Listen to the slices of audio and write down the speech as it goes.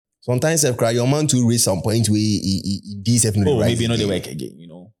Sometimes if cry, your man to reach some point where he definitely right. Maybe not the work again, you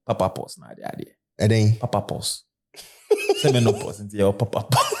know. Papa pause now the idea. And then Papa pause. Say me no pause until your papa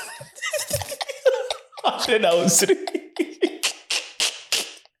pause. I said that was three.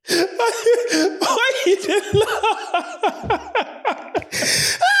 Why you didn't laugh?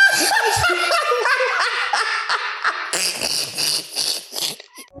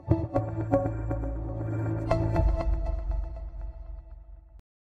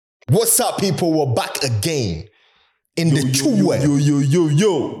 What's up, people? We're back again in the true way.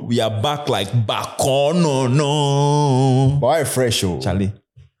 Yo. We are back like back on, no. Why fresh, oh? Charlie.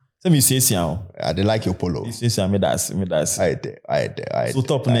 Let me see now. I did like your polo. You see, me that's. I did. So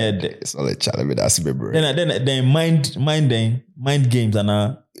top nerd. Solid Charlie, me that's me, bro. Then mind games and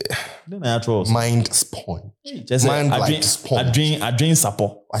then I trust. Mind spawn. Just mind like spawn. I drink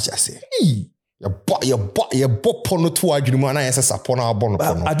support. What I say? Your bop pono to a dream and I say support na abono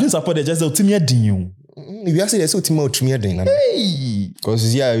pono. I drink support. They just ultimate ding. If you say there's ultimate ultimate ding. Hey.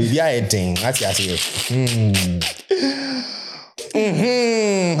 Because yeah, a ding. That's I say.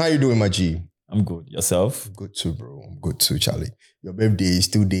 How you doing, my G? I'm good. Yourself? Good too, bro. I'm good too, Charlie. Your birthday is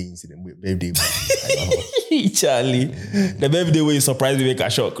still days in the birthday. Charlie, the birthday where you surprise me make a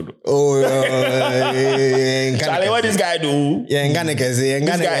shock. Oh, Charlie, what this guy do? Yeah, this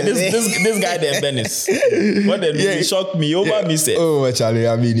guy then Venice. What they do? He shocked me over me. Say. Oh, Charlie.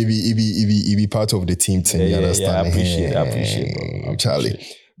 I mean, he be part of the team. You understand? Yeah, I appreciate, bro. Charlie.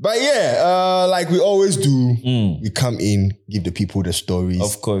 But yeah, like we always do, we come in, give the people the stories,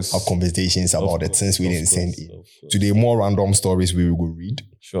 of course, have conversations about the things we didn't send in. Today, more random stories we will go read.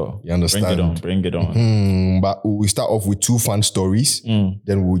 Sure. You understand? Bring it on. But we start off with 2 fun stories,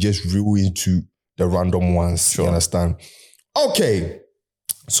 then we'll just reel into the random ones. Sure. You understand? Okay.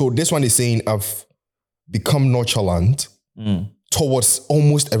 So this one is saying, I've become nonchalant towards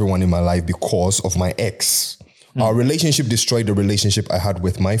almost everyone in my life because of my ex. Our relationship destroyed the relationship I had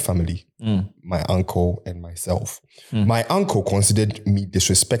with my family, my uncle and myself. My uncle considered me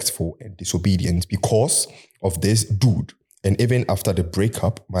disrespectful and disobedient because of this dude. And even after the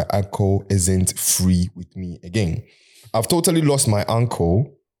breakup, my uncle isn't free with me again. I've totally lost my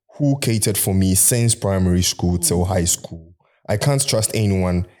uncle who catered for me since primary school till high school. I can't trust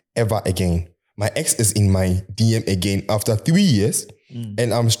anyone ever again. My ex is in my DM again after 3 years,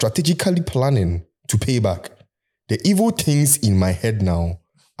 and I'm strategically planning to pay back. The evil things in my head now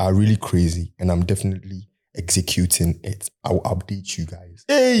are really crazy, and I'm definitely executing it. I will update you guys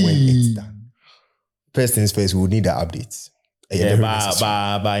when it's done. First things first, we'll need the updates.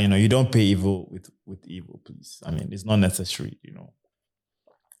 But you know, you don't pay evil with evil, please. I mean, it's not necessary, you know.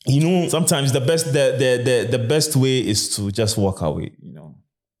 You know, sometimes the best way is to just walk away, you know.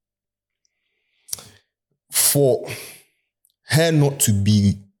 For her not to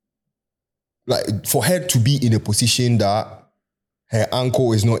be for her to be in a position that her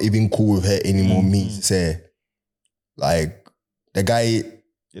uncle is not even cool with her anymore means say, like, the guy...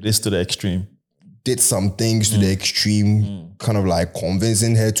 It is to the extreme. Did some things to the extreme, kind of like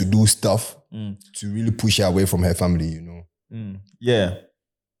convincing her to do stuff to really push her away from her family, you know? Yeah.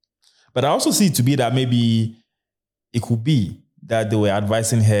 But I also see it to be that maybe it could be that they were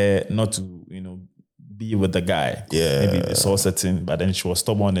advising her not to, you know, be with the guy. Yeah. Maybe they saw certain, but then she was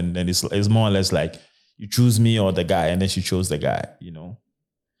stubborn, and then it's more or less like, you choose me or the guy, and then she chose the guy, you know.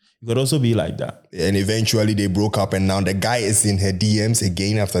 It could also be like that. And eventually they broke up, and now the guy is in her DMs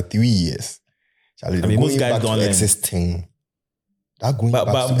again after 3 years. Charlie, I mean, most guys don't learn. Existing. But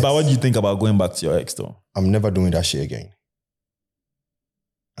what do you think about going back to your ex though? I'm never doing that shit again.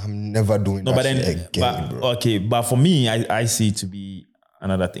 I'm never doing that shit again, bro. Okay, but for me, I see it to be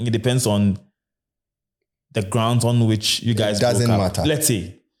another thing. It depends on the grounds on which you guys broke up. It doesn't matter. Let's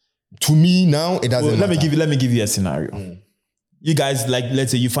say. To me now, it doesn't matter. Let me give you a scenario. You guys, like,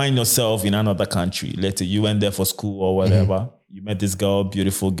 let's say you find yourself in another country. Let's say you went there for school or whatever. You met this girl,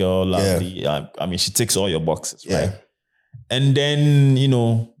 beautiful girl, lovely. Yeah. I mean, she ticks all your boxes, right? And then, you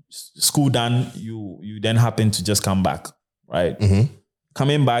know, school done, you then happen to just come back, right?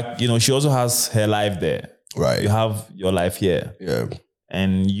 Coming back, you know, she also has her life there. Right. You have your life here. Yeah.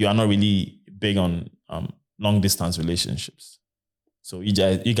 And you are not really big on long distance relationships. So you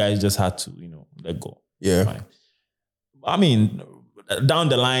guys just had to, you know, let go. Yeah. Right? I mean, down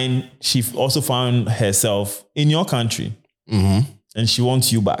the line, she also found herself in your country. And she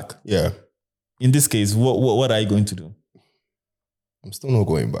wants you back. Yeah. In this case, what are you going to do? I'm still not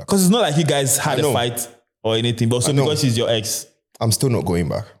going back. Because it's not like you guys had a fight or anything, but also because she's your ex. I'm still not going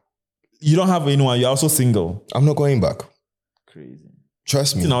back. You don't have anyone, you're also single. I'm not going back. Crazy.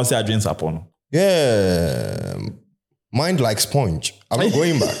 Trust me. Now say I drink Sapon. Yeah. Mind like sponge. I'm not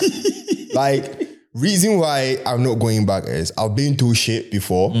going back. Like, reason why I'm not going back is I've been through shit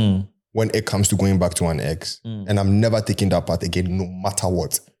before when it comes to going back to an ex. And I'm never taking that part again, no matter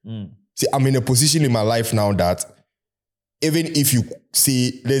what. See, I'm in a position in my life now that even if you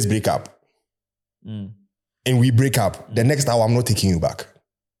say, let's break up, and we break up, the next hour, I'm not taking you back.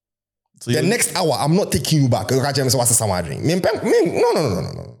 So the next hour, I'm not taking you back. No.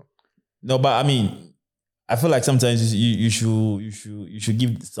 No, but I mean, I feel like sometimes you should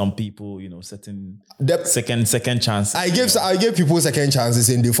give some people, certain second chance. I give people second chances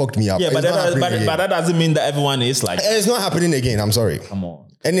and they fucked me up. Yeah, but that doesn't mean that everyone is like. It's not happening again. I'm sorry. Come on.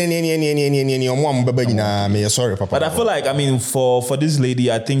 And sorry, Papa. But I feel like, I mean, for this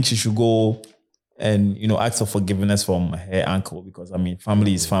lady, I think she should go and ask for forgiveness from her uncle, because I mean,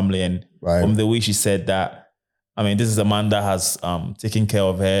 family is family, and from the way she said that, I mean, this is a man that has taken care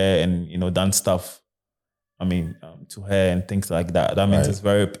of her and done stuff, I mean, to her and things like that. That means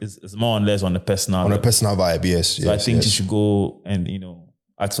it's more or less on a personal vibe, yes. So I think she should go and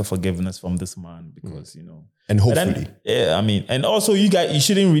ask for forgiveness from this man, because and hopefully, I mean, and also you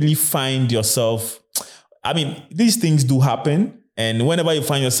shouldn't really find yourself. I mean, these things do happen. And whenever you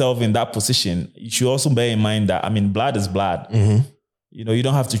find yourself in that position, you should also bear in mind that, I mean, blood is blood. Mm-hmm. You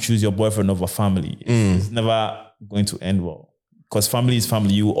don't have to choose your boyfriend over family. It's never going to end well, because family is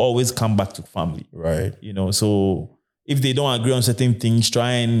family. You always come back to family. Right. So if they don't agree on certain things,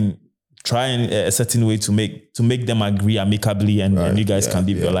 try in a certain way to make them agree amicably, and you guys can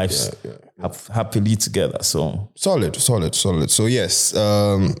live your lives happily together. So solid. So yes,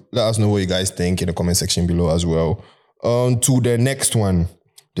 let us know what you guys think in the comment section below as well. To the next one.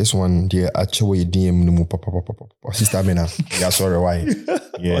 This one, dear, actually DM Sister Mena. Yeah, sorry, why?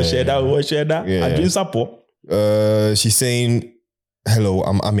 Yeah. What share that? Yeah. I do support. She's saying, hello,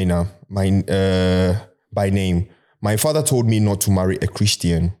 I'm Amina. By name. My father told me not to marry a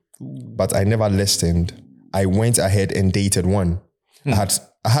Christian, but I never listened. I went ahead and dated one. I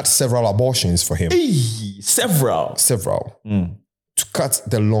had several abortions for him. Several. To cut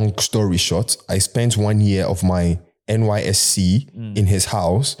the long story short, I spent 1 year of my NYSC in his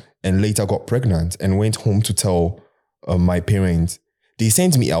house and later got pregnant and went home to tell my parents. They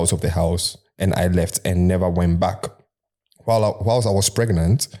sent me out of the house and I left and never went back. Whilst I was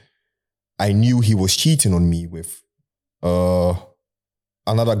pregnant, I knew he was cheating on me with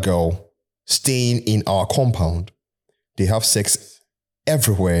another girl staying in our compound. They have sex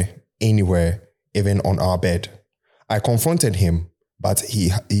everywhere, anywhere, even on our bed. I confronted him, but he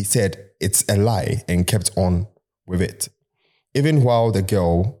said it's a lie and kept on with it. Even while the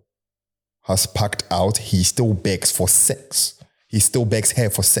girl has packed out, he still begs for sex. He still begs her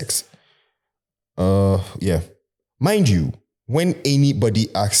for sex. Mind you, when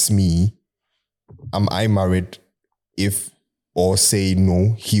anybody asks me, am I married, or say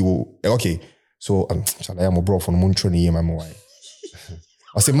no, he will, okay, so I am a bro from Montreal,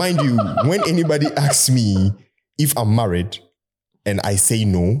 I say, mind you, when anybody asks me if I'm married and I say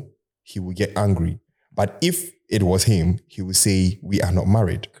no, he will get angry. But if it was him, he would say, we are not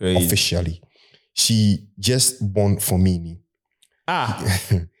married officially. She just born for me.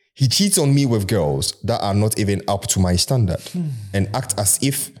 He cheats on me with girls that are not even up to my standard and act as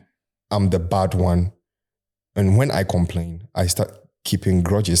if I'm the bad one. And when I complain, I start keeping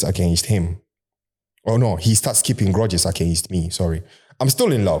grudges against him. Oh no, he starts keeping grudges against me, sorry. I'm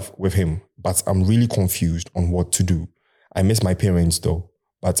still in love with him, but I'm really confused on what to do. I miss my parents though,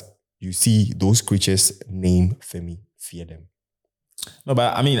 but you see, those creatures named Femi, fear them. No,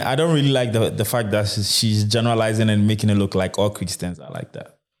 but I mean, I don't really like the fact that she's generalizing and making it look like all Christians are like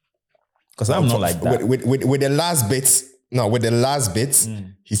that. Because I'm not like that. With the last bits,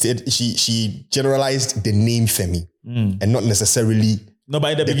 he said she generalized the name Femi and not necessarily. No,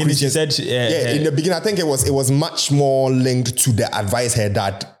 but in the beginning Christians. She said, in the beginning, I think it was much more linked to the advice her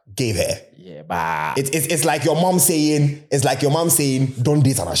dad gave her. Yeah, but it's like your mom saying, don't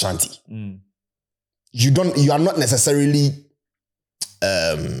date an Ashanti. You are not necessarily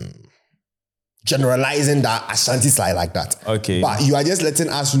generalizing that Ashanti slide like that. Okay. But you are just letting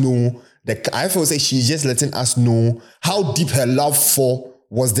us know I feel say she's just letting us know how deep her love for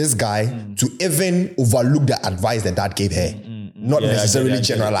was this guy to even overlook the advice that dad gave her. Not necessarily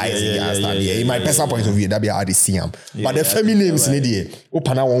generalizing. In my personal point of view, that be how they see him. But the family names in it,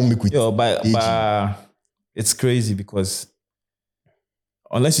 but it's crazy because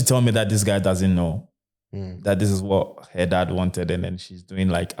unless you tell me that this guy doesn't know that this is what her dad wanted and then she's doing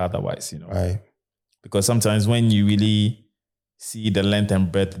like otherwise, Right. Because sometimes when you really see the length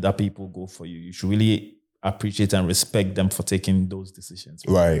and breadth that people go for you, you should really appreciate and respect them for taking those decisions.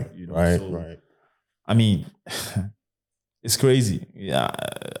 Right. You. Right. I mean, It's crazy. Yeah,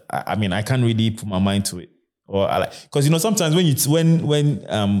 I mean, I can't really put my mind to it, or because sometimes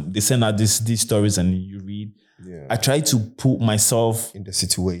when they send out these stories and you read, I try to put myself in the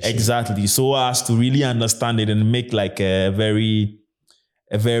situation exactly so as to really understand it and make like a very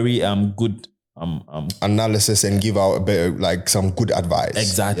good analysis and give out a bit like some good advice.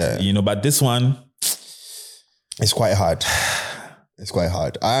 Exactly, but this one, it's quite hard. It's quite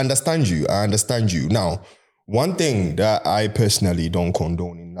hard. I understand you. Now, one thing that I personally don't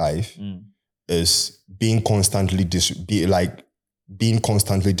condone in life is being constantly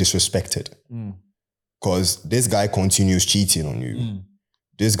disrespected. Because this guy continues cheating on you.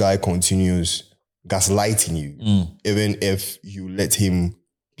 This guy continues gaslighting you. Even if you let him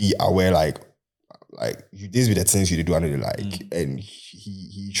be aware, like these be the things you do and like, and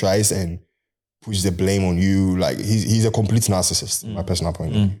he tries and push the blame on you. Like he's a complete narcissist, in my personal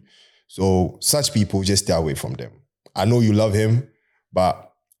point of view. So such people, just stay away from them. I know you love him,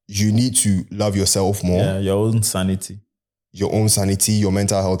 but you need to love yourself more. Yeah, your own sanity. Your own sanity, your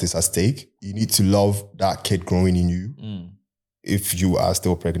mental health is at stake. You need to love that kid growing in you. If you are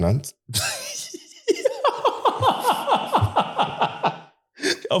still pregnant.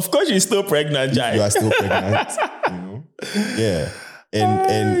 Of course you're still pregnant, Jai. You are still pregnant, Yeah.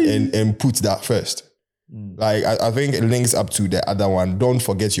 And put that first. Like, I think it links up to the other one. Don't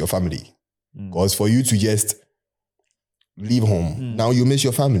forget your family. Because for you to just leave home, now you miss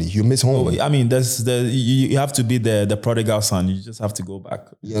your family. You miss home. I mean, you have to be the prodigal son. You just have to go back.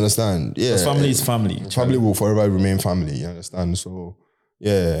 You understand? Yeah. Because family is family. Family will forever remain family. You understand? So,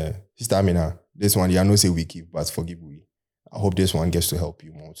 yeah. Sister Amina, this one, I know say we keep, but forgive we. I hope this one gets to help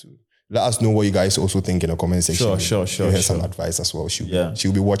you more too. Let us know what you guys also think in the comment section. Sure. Give her some advice as well.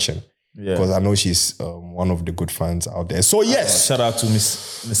 She'll be watching. Yeah. Because I know she's one of the good fans out there. So yes. Shout out to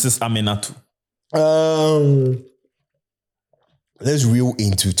Mrs. Aminatu. Let's reel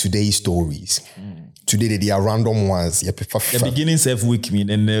into today's stories. Today they are random ones. The beginning self week me,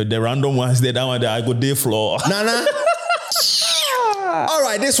 then the random ones they down there I go day floor. Nana. All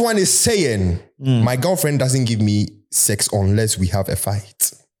right, this one is saying my girlfriend doesn't give me sex unless we have a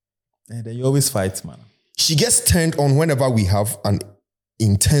fight. Yeah, you always fight, man. She gets turned on whenever we have an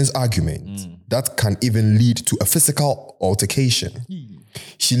intense argument that can even lead to a physical altercation.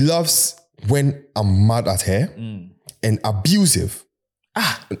 She loves when I'm mad at her and abusive.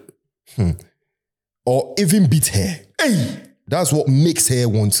 Or even beat her. Hey, that's what makes her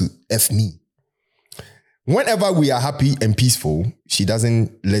want to F me. Whenever we are happy and peaceful, she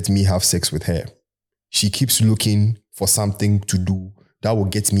doesn't let me have sex with her. She keeps looking for something to do that will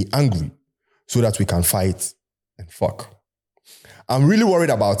get me angry so that we can fight and fuck. I'm really worried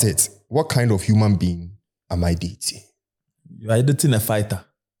about it. What kind of human being am I dating? You are dating a fighter.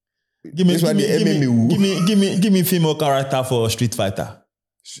 Give me female character for Street Fighter.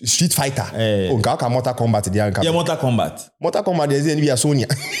 Street Fighter? Oh, Mortal Kombat. Yeah, Mortal Kombat. Mortal Kombat, there's a Sonya.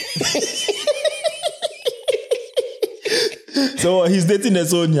 So he's dating a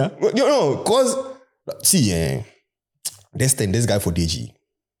Sonya? Because, see, this guy for DG.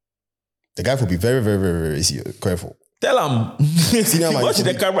 The guy will be very, very, very, very careful. Tell him. Watch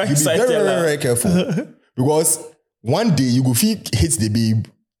the camera inside. Be very, very, very careful. Because one day you go hit the babe.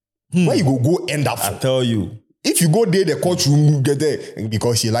 Where you go end up for? I tell you. If you go there, the courtroom get there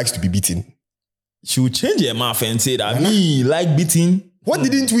because she likes to be beaten. She will change her mouth and say that me like beating. What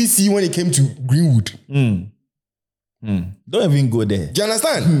didn't we see when it came to Greenwood? Don't even go there. Do you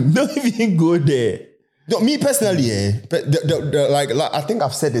understand? Don't even go there. No, me personally, I think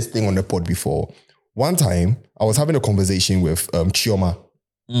I've said this thing on the pod before. One time, I was having a conversation with Chioma.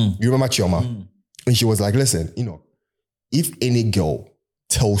 You remember Chioma? And she was like, listen, if any girl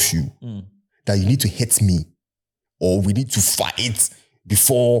tells you that you need to hit me or we need to fight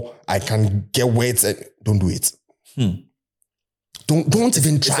before I can get wet, don't do it. Don't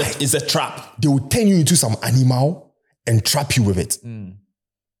even try. It's a trap. They will turn you into some animal and trap you with it. And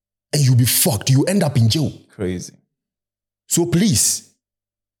you'll be fucked. You end up in jail. Crazy. So please,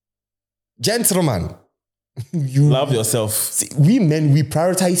 gentlemen, you love yourself. See, we men, we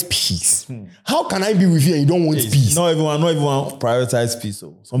prioritize peace. How can I be with you and you don't want peace? Not everyone prioritize peace.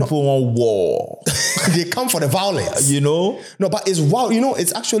 Some people want war. They come for the violence. No, but it's wild.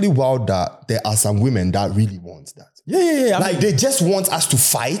 It's actually wild that there are some women that really want that. Yeah. They just want us to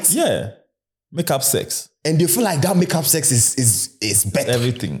fight. Yeah. Make up sex. And they feel like that make up sex is better.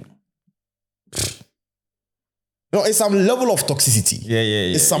 Everything. No, it's some level of toxicity.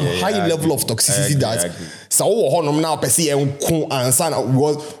 Yeah. It's some high level of toxicity that so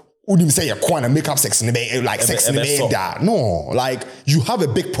wouldn't even say you're quite make up sex in the like sex in the no, like you have a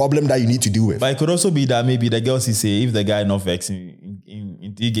big problem that you need to deal with. But it could also be that maybe the girls say if the guy not vexing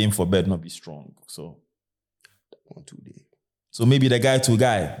in the game for bed not be strong. So 1 2 days. So maybe the guy to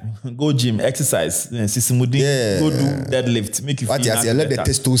guy go gym, exercise, go do deadlift, make you feel nice. Let the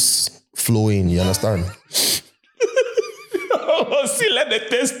testos flow in. You understand? See, let the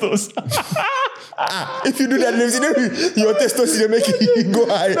testos. If you do that, your testosterone make it go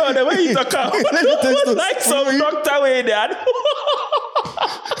high. No, the way you talk out. Like some doctor way there.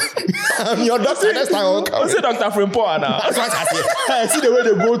 I'm your doctor next time. What's it Dr. Frimpong now? That's what I say. I see the way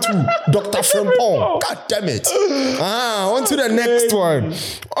they go to Dr. Frimpong. God damn it. On to the next one.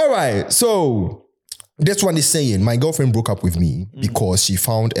 All right. So this one is saying, my girlfriend broke up with me because she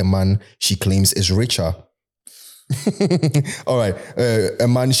found a man she claims is richer. All right. A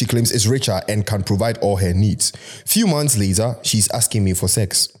man she claims is richer and can provide all her needs. Few months later, she's asking me for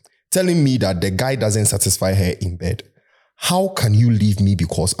sex, telling me that the guy doesn't satisfy her in bed. How can you leave me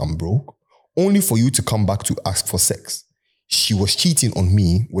because I'm broke? Only for you to come back to ask for sex. She was cheating on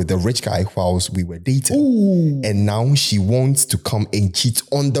me with the rich guy whilst we were dating. Ooh. And now she wants to come and cheat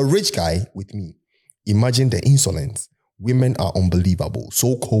on the rich guy with me. Imagine the insolence. Women are unbelievable,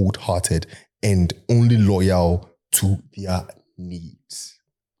 so cold-hearted and only loyal to their needs.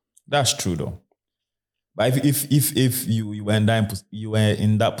 That's true though. But if you were in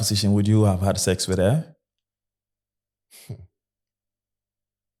that position, would you have had sex with her?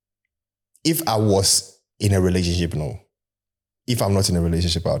 If I was in a relationship, no. If I'm not in a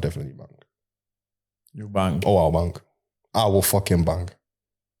relationship, I'll definitely bang. You bang? Oh, I'll bang. I will fucking bang.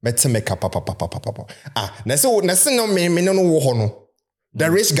 The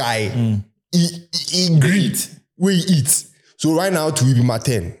rich guy, he greed. We eat. So right now, to be my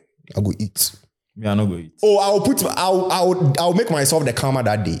 10, I'll go eat. Me, I not go eat. Oh, I'll make myself the karma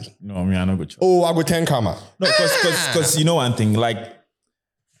that day. No, me, I not go chop. Oh, I'll go 10 karma. No, because you know one thing, like,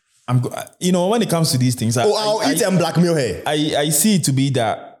 when it comes to these things, I'll eat and blackmail her. I see it to be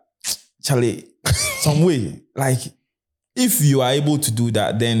that, Charlie, some way, like, if you are able to do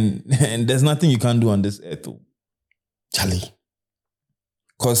that, then there's nothing you can do on this earth. Charlie.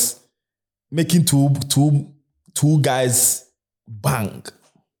 Because making two guys bang,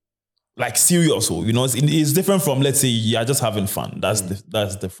 like serious, it's different from, let's say, you're just having fun. That's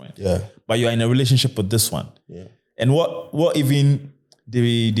different. Yeah. But you're in a relationship with this one. Yeah. And what even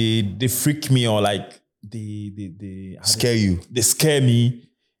they freak me or like they scare you. They scare me.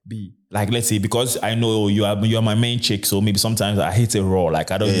 Be like, let's say, because I know you are my main chick, so maybe sometimes I hit it raw,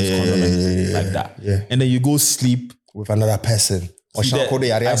 like I don't use condom like that. Yeah. And then you go sleep with another person. I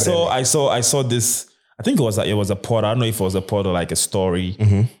saw this. I think it was a pod. I don't know if it was a pod or like a story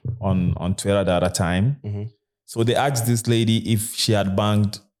on Twitter the other time. Mm-hmm. So they asked this lady if she had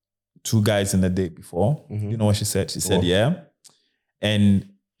banged 2 guys in the day before. Mm-hmm. You know what she said? She said, yeah. And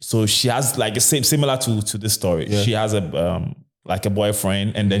so she has like similar to this story. Yeah. She has a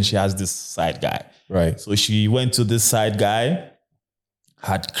boyfriend, and then she has this side guy. Right. So she went to this side guy,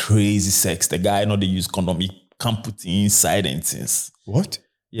 had crazy sex. The guy they use condom. He can't put inside and things. What?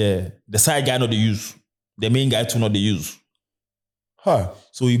 Yeah. The side guy they use. The main guy too not they use. Huh.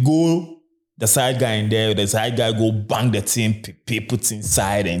 So you go, the side guy in there, the side guy go bang the thing, put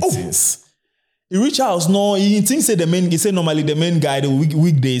inside and things. He reach out, no, he thinks that he said normally the main guy, the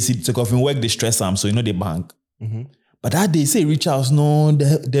weekdays, he take off and work the stress arm, so they bang. Mm-hmm. But that day, he say reach out, no,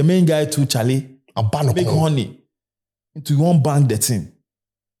 the main guy too, Charlie, big honey, into you won't bang the thing.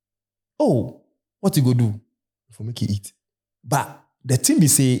 Oh, what you go do? For make you eat. But the thing he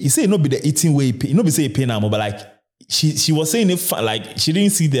say not be the eating way, not be say pain now, but like she was saying it like she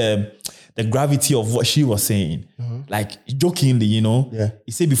didn't see the gravity of what she was saying. Mm-hmm. Like jokingly, Yeah.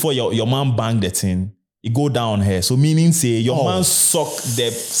 He said before your man banged the thing, it go down here. So meaning say your man suck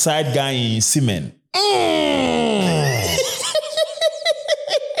the side guy in semen.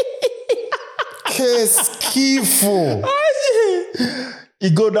 Kefo. He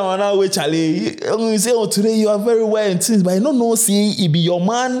go down now with Charlie. You say, today you are very well in things, but I don't know, see, it be your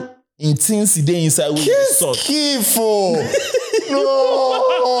man in things today inside with the suck. Kefo. No.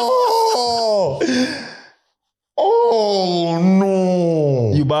 Oh,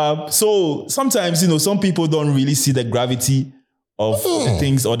 no. So sometimes, some people don't really see the gravity of the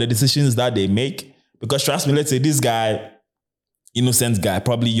things or the decisions that they make. Because trust me, let's say this guy, innocent guy,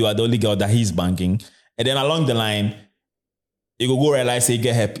 probably you are the only girl that he's banging. And then along the line, you go realize he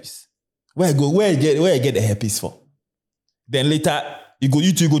get herpes. Where you get the herpes for? Then later, you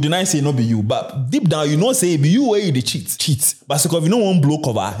go deny say not be you. But deep down, say it be you where you the cheat. But so if you don't want blow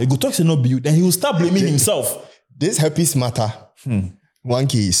cover, he go talk say not be you. Then he will start blaming himself. This herpes matter. One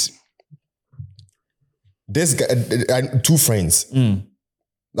case. This guy, two friends.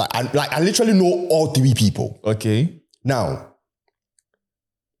 Like I literally know all three people. Okay. Now,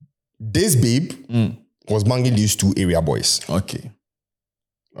 this babe was banging these two area boys. Okay.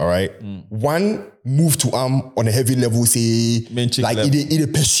 All right. One moved to on a heavy level, say like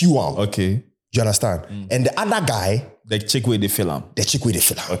it pursue him. Okay. Do you understand? And the other guy, the chick with the film.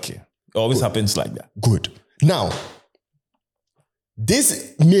 Okay. It always happens like that. Good. Now,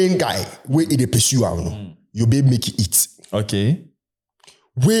 this main guy where it pursue him, your babe make it eat. Okay.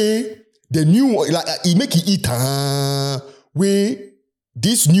 Where the new one, like he make it eat. Where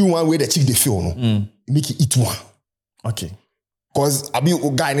this new one where the chick they feel he make it eat one. Okay. Because I be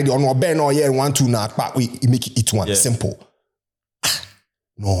a guy in the on Ben or yeah 1 2 now, but we make it eat one. Yeah. Simple.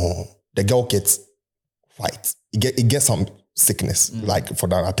 No, the girl gets white. It gets some sickness, like for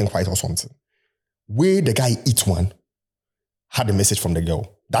that, I think white or something. Where the guy eats one, had a message from the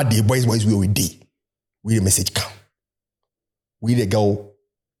girl. That day, boys, we were day. We the message come. We the girl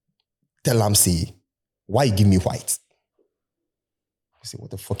tell him, say, why you give me white? I say, what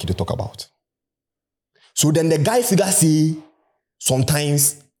the fuck you talk about? So then the guy figure say,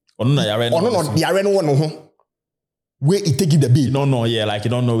 sometimes, where he take the babe. You don't know, yeah, like you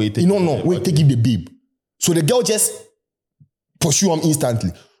don't know where he take. You don't know where he take the babe. So the girl just pursue him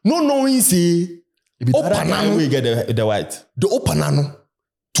instantly. No knowing say, where you get the white. The opanano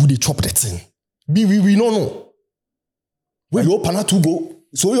to the chop the thing. We don't know. Where your opana to go.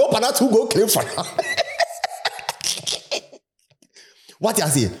 So your opana to go claim for her. What I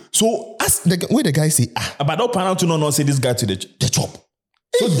say? So ask the where the guy say, but the opana to not say this guy to the chop.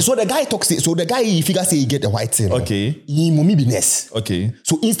 So the guy talks. So the guy he figure say he get the white thing. Okay. He mommy business. Okay.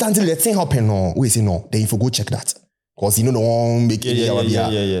 So instantly the thing happen. No, we say no. Then if you go check that, cause you know the one making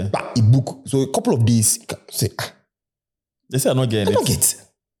yeah. But he book. So a couple of days say they say I'm not getting. I don't get.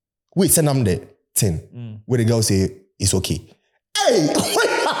 Wait, send them the thing where the girl say it's okay. Hey, to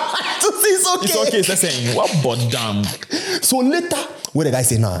say it's okay. It's okay. It's saying what but damn. So later, where the guy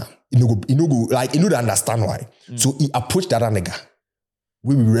say nah, you know go like you know to understand why. So he approached that other nigga.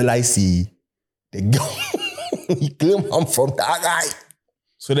 We realize the girl he claim I'm from that guy.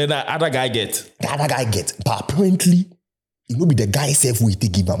 So then that other guy get. The other guy get, but apparently it will be the guy self we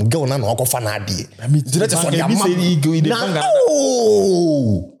take give him. Girl na no go fan idea. I mean, so that's for the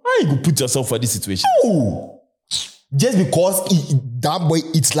why you go put yourself for this situation? No. Just because that boy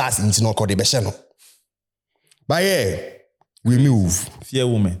eats last, it's not called the besheno. But yeah, we move. Fear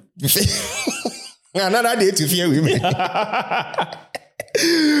woman. Another day to fear women.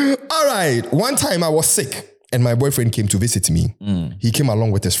 All right. One time I was sick and my boyfriend came to visit me. He came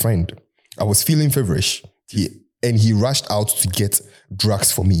along with his friend. I was feeling feverish. He rushed out to get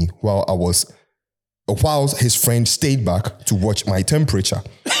drugs for me while his friend stayed back to watch my temperature.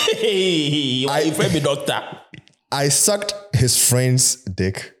 Hey, you friend be doctor. I sucked his friend's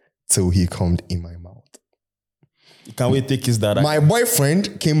dick till he cummed in my mouth. Can we take his data? My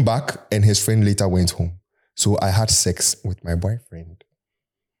boyfriend came back and his friend later went home. So I had sex with my boyfriend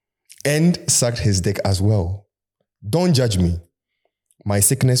and sucked his dick as well. Don't judge me. My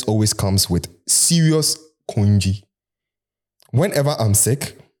sickness always comes with serious konji. Whenever I'm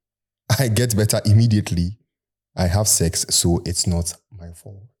sick, I get better immediately. I have sex, so it's not my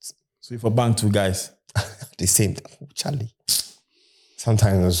fault. So if I bang two guys, the same. Charlie.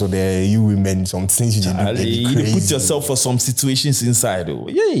 Sometimes so there you women, some things you do. You put yourself for some situations inside. Oh,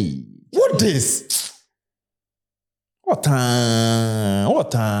 yay! What this? What time? Or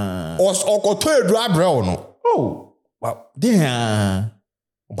to a bro no. Oh, wow, damn.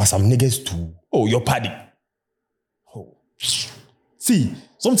 But some niggas too. Oh, your paddy. Oh, see.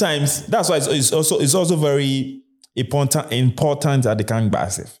 Sometimes that's why it's also very important that they can't be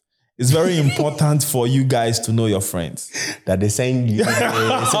passive. It's very important for you guys to know your friends. That they saying you.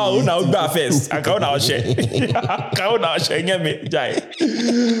 Oh, now go first. I can't now share.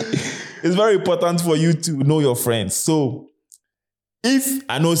 It's very important for you to know your friends. So if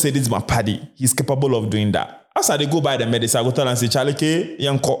I know say this is my paddy, he's capable of doing that. As I go by the medicine, I go tell and say, Charlie K,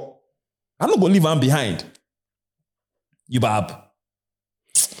 yanko. I'm not gonna leave him behind. You bab.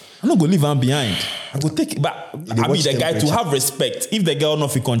 I'm not gonna leave him behind. I go take it. But I mean the guy to have respect. If the girl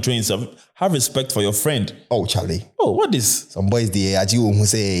not control himself, have respect for your friend. Oh, Charlie. Oh, what is? Some boys they who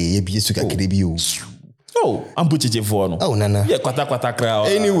say Oh, I'm putting for no. Oh, nana. Yeah, kwata crowd.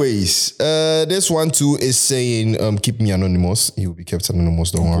 Anyways, this one too is saying, keep me anonymous. He will be kept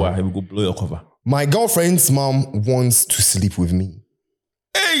anonymous, don't worry. Why? We go blow your cover. My girlfriend's mom wants to sleep with me.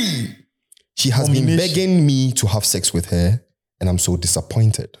 Hey! She has been begging me to have sex with her, and I'm so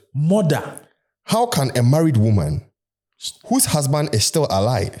disappointed. Mother. How can a married woman whose husband is still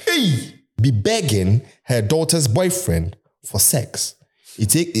alive, be begging her daughter's boyfriend for sex.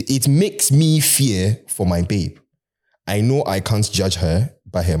 It makes me fear for my babe. I know I can't judge her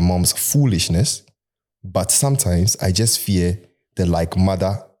by her mom's foolishness, but sometimes I just fear the like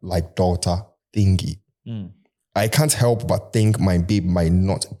mother, like daughter thingy. I can't help but think my babe might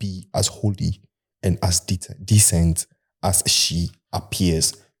not be as holy and as decent as she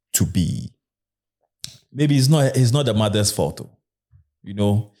appears to be. Maybe it's not the mother's fault, though. You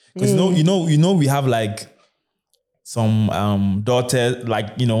know, because you know, we have like some daughters,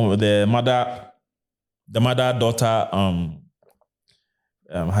 like, you know, the mother daughter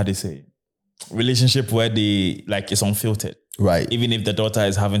how do you say, relationship where they like it's unfiltered, right? Even if the daughter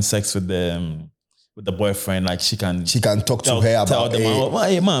is having sex with the boyfriend, like she can talk to her about,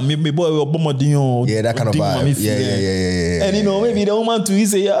 hey man, my boy, yeah, that kind of vibe, yeah. And you know, maybe the woman too, he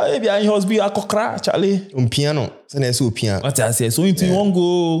say, maybe I must be a cockra, Charlie. Piano, so piano. What I say, so you won't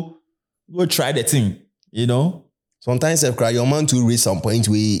go try the thing, you know. Sometimes if cry your man to reach some point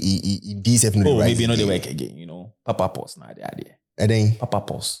where he definitely right. Maybe not the work again, you know. Papa pause now, the idea. And then Papa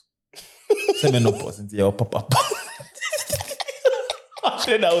pause. 7 no pause into your papa pause. I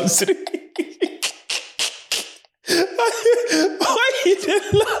said that was 3. Why you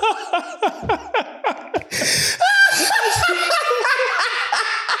didn't laugh?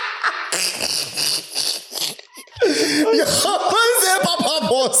 Your man say papa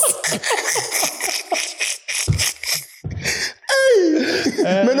boss.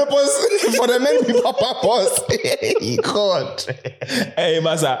 Menopause for the men be papa boss. God. Hey,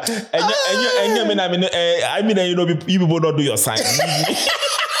 Masa. I mean, you know, you people don't do your sign.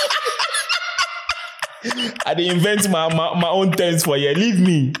 I didn't invent my own terms for you. Leave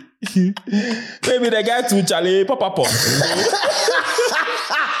me. Maybe the guy to Charlie Papa Pause.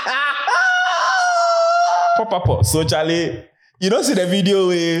 Papa Pause. So Charlie, you don't see the video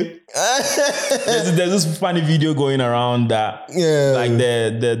where there's this funny video going around that like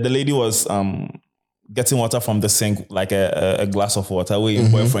the lady was getting water from the sink, like a glass of water, where your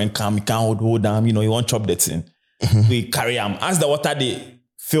boyfriend come, he can't hold down, you know, he won't chop the thing. We carry him. As the water they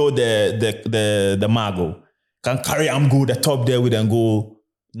fill the mago, can carry him go the top there with and go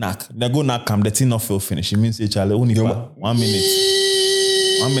knock. Then go knock him, the thing not feel finish. It means say Charlie, only 1 minute.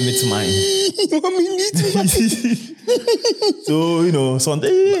 1 minute mine. 1 minute. So, you know, something.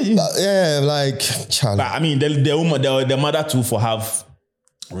 Yeah, like Charlie. But I mean, the woman, the mother too, for have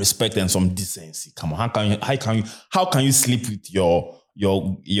respect and some decency. Come on, how can you sleep with your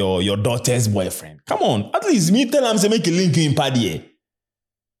daughter's boyfriend? Come on, at least me tell him say make a link in party.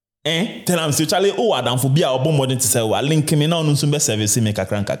 Tell him say Charlie, Adam for be our modern to say link me now no service make a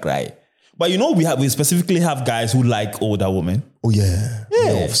cry. But you know, we specifically have guys who like older women. Oh yeah.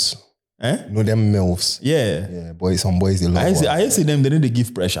 MILFs. No, them MILFs. Yeah, boys, some boys they love. I see them, they need to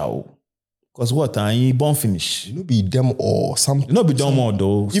give pressure. Because what you born finish. You know, be them or some. You know, be them or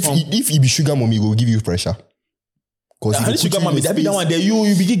though. If you be sugar mommy, will give you pressure. Because sugar mommy, that be that one there.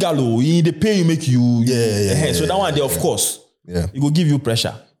 You be gigalo. They pay you, make you. Yeah. So that one there, of course. Yeah. It will give you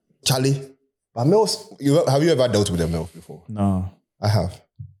pressure. Charlie, but MILFs, have you ever dealt with a MILF before? No. I have.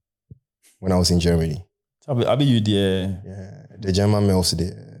 When I was in Germany. I be you there. Yeah, the German MILFs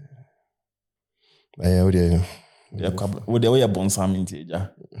there. What the way you born something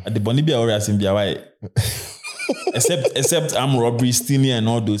at the Bonnie be already asking be why. Except armed robbery, stealing, and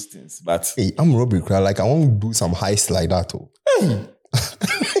all those things. But hey, armed robbery, like I want to do some heist like that too. Hey.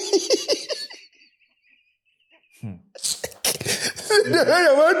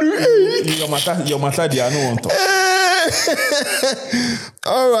 Your matter, they are no one talk.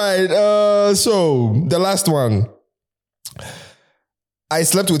 All right. So the last one. I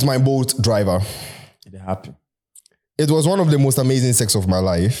slept with my Bolt driver. It happened. It was one of the most amazing sex of my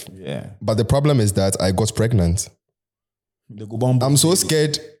life. Yeah. But the problem is that I got pregnant. I'm so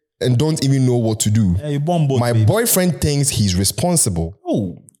scared and don't even know what to do. Yeah, my boyfriend thinks he's responsible.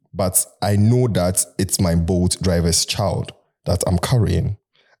 Oh. But I know that it's my Bolt driver's child that I'm carrying.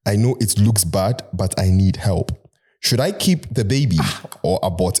 I know it looks bad, but I need help. Should I keep the baby or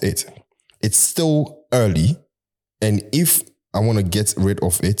abort it? It's still early. And if I want to get rid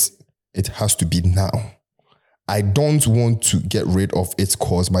of it, it has to be now. I don't want to get rid of it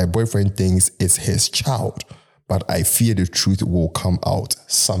because my boyfriend thinks it's his child, but I fear the truth will come out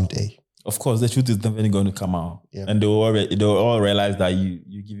someday. Of course, the truth is definitely going to come out. Yeah. And they'll all realize that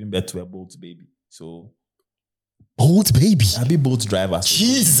you're giving birth to a Bolt baby. So Bolt baby? I'll be Bolt driver. So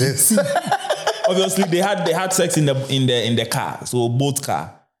Jesus. Obviously, they had sex in the car, so Bolt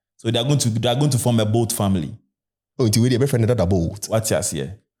car. So they're going to form a Bolt family. Oh, do we ever friend that Bolt? What's yes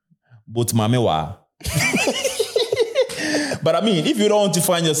here? Bolt mamewa. But I mean, if you don't want to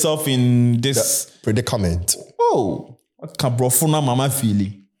find yourself in this predicament, what can brofuna mama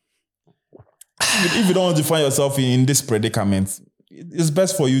feeling? If you don't want to find yourself in this predicament, it's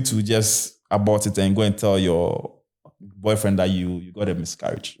best for you to just abort it and go and tell your boyfriend that you got a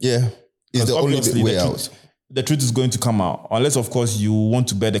miscarriage. Yeah, it's the only way out. The truth is going to come out, unless of course you want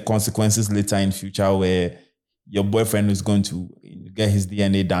to bear the consequences later in future, where your boyfriend is going to get his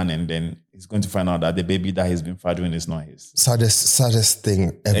DNA done and then he's going to find out that the baby that he's been fathering is not his. Saddest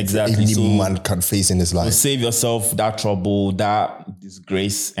thing any man can face in his life. So save yourself that trouble, that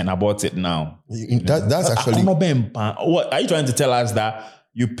disgrace, and abort it now. That's actually... What are you trying to tell us, that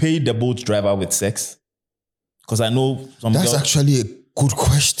you paid the boat driver with sex? Because I know some girls... That's actually a good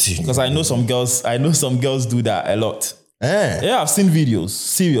question. Because I know some girls do that a lot. Yeah, I've seen videos.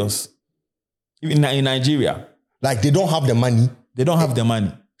 Serious. In Nigeria. Like they don't have the money. They don't have the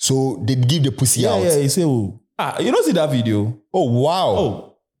money. So they give the pussy out. Yeah, you say, you don't see that video? Oh, wow.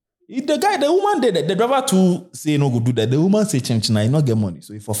 Oh. The woman did that. The driver too say no go do that. The woman say, "Chinchina, you not get money,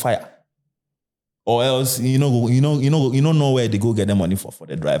 so you for fire." Or else, you don't know where they go get the money for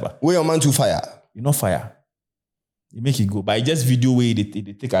the driver. Where your man to fire? You not fire. You make it go. But just video where they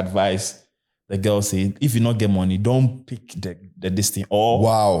take advice. The girl say, if you not get money, don't pick this thing. Or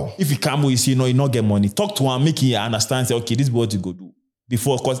wow. If you come with you not get money, talk to him, make him understand, say, okay, this is what you go do.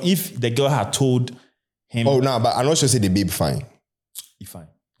 Before, because if the girl had told him... Oh, no, but I'm not sure say the babe fine. He fine.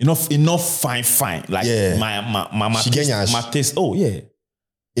 Enough fine. Like, yeah. my taste. Oh, yeah.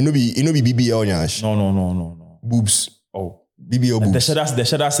 It no be BBL nyash. No. Boobs. Oh. BBL boobs. The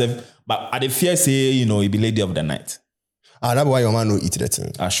shadow said, but I fear say, he be lady of the night. That's why your man no eat that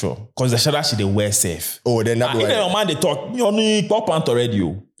thing. Sure. Because the shadow she they wear safe. Oh, then that's why. If your man they talk, you need pop pant already.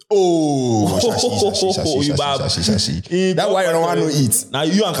 Oh, shashi. That's why your man no eat. Now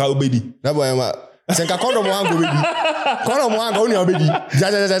you and Kaubedi. That's why your man. Senka kono mo ango baby. Kono mo ango ni obedi. Ja.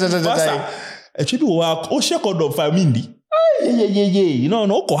 Actually, we share condom for Mindy. Yeah.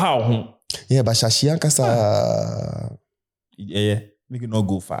 No ko how. Yeah, but shashi ankasa. Yeah. Make it not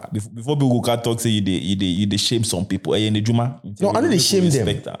go far. Before people can talk, say you they shame some people. In the Juma. No, I know they shame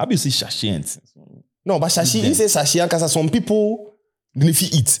them. I be say shashi. No, but shashi, you say shashi, because some people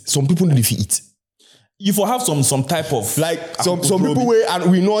didn't eat. Some people didn't eat. You for have some type of like some people where and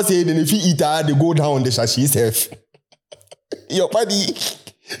we know say they didn't eat. They go down on the shashi itself. Your buddy.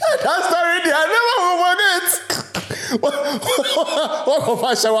 That story there, I never forget. What of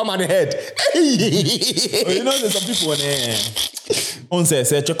a shawarma on the head? You know, there's some people when on say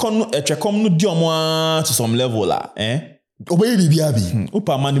chekom no diomo to some level la, Obey bibi.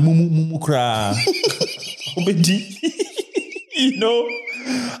 Upa man mumu kra. Obedi. You know,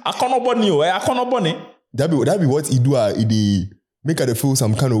 akonoboni. That be what he do. He make her feel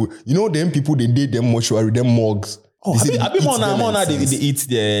some kind of, them people they date them mortuary, them morgues. Oh, I be more now they eat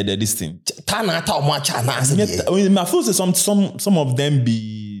the this thing. I feel some of them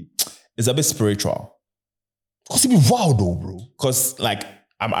is a bit spiritual. Cause it be wild though, bro. Cause like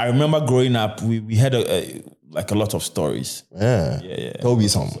I remember growing up, we had a lot of stories. Yeah. There'll be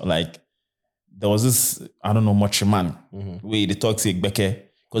some. Like there was this, I don't know, much man where they talk to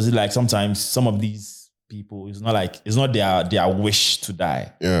Beke. Cause it's like sometimes some of these people, it's not their wish to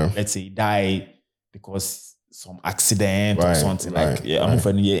die. Yeah. Let's say die because some accident or something like I'm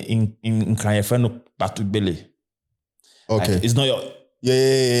in friend Batu Belly. Okay. Like, it's not your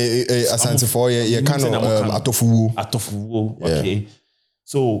Asante for kind of atofu. Okay.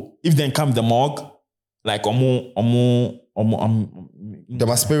 So if then come the morgue, like the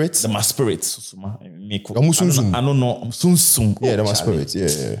my spirits. I don't know. Sunsum. Yeah, the my spirits.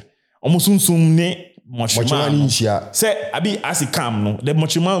 Yeah. Sunsum ne mochima. Say abi as it come no. The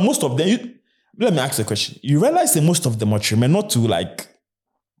mochima, most of them. Let me ask a question. You realize that most of the mochima not to like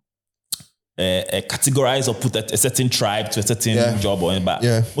categorize or put a certain tribe to a certain job or but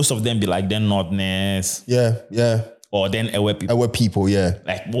most of them be like then Northerners. Yeah. Or then Ewe people. Ewe people, yeah.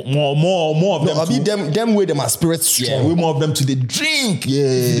 Like more of them. I mean them way them are spirits strong. Yeah, way more of them to the drink.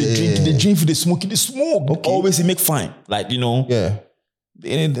 Yeah. They drink for the smoke. Okay. Always they make fine. Like, Yeah.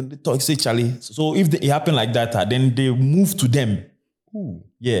 They talk, say Charlie. So if it happen like that, then they move to them. Ooh.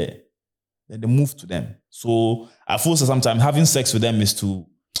 Yeah. Then they move to them. So I feel sometimes having sex with them is to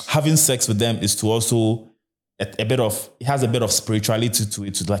also it has a bit of spirituality to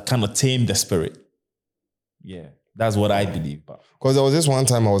it, to like kind of tame the spirit. Yeah. That's what I believe. Because there was this one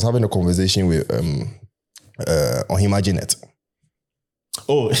time I was having a conversation with Ohima Janet.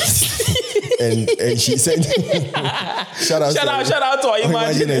 Oh. and she said shout out to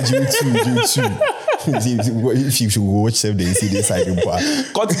Ohima Janet. You too. If you should watch them, they see this side of the bar.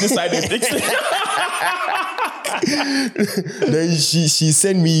 Cut to this side of the Then she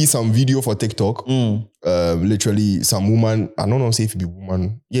sent me some video for TikTok. Literally, some woman, I don't know if it be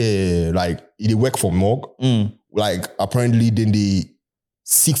woman. Yeah, like they work for morgue. Like apparently, then they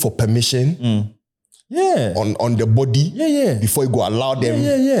seek for permission. Yeah. On the body. Yeah. Before you go allow them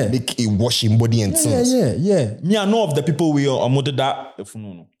make a washing body and things. Yeah. Me, I know of the people we are on that.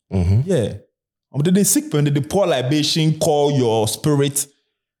 Yeah. They seek permission, they pour libation, call your spirit,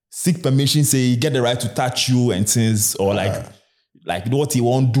 seek permission, say get the right to touch you and things, or like what he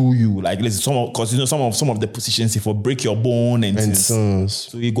won't do you. Like listen, because you know some of the positions if break your bone and things.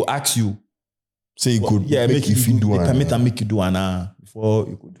 So he go ask you. Say you could make you feel do it. Permit and make you do before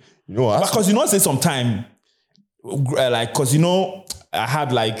you could. You know, because you know, say sometime, like, because you know, I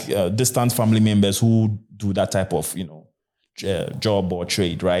had like distant family members who do that type of, you know, job or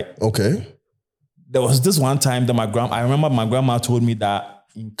trade, right? Okay. There was this one time that I remember my grandma told me that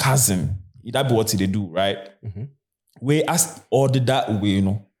in cousin, that be what they do, right? We asked ordered that way, you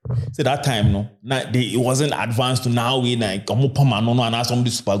know. So that time, no, it wasn't advanced to now we like and ask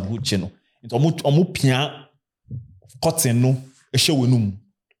somebody super good, you know. It's almost pia cotton no, a show we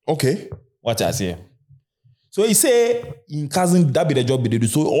okay. What I say. So he say in cousin that be the job they do.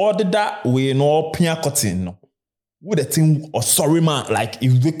 So order that way no pia cotton no. With the thing or sorry man like he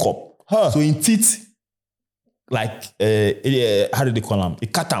wake up. So in teeth like how do they call him? A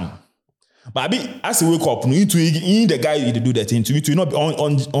cut him. But I be as he wake up, into the guy you do that thing to not be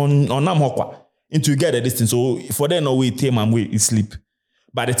on hokwa into get a distance. So for them no way tame and way he sleep.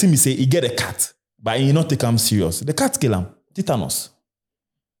 But the thing he say he get a cat, but he not take him serious. The cat kill him. Tetanus.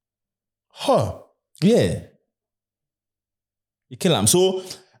 Yeah. He kill him. So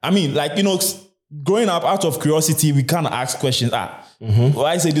I mean, like you know, growing up out of curiosity, we kind of ask questions.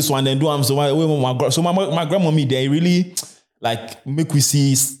 Why say this one then do him? So my grandmommy they really like make we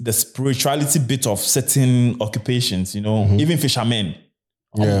see the spirituality bit of certain occupations. You know, even fishermen.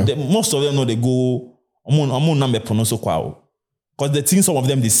 Yeah. Most of them know they go. I'm number pronounce kwa. Because the things some of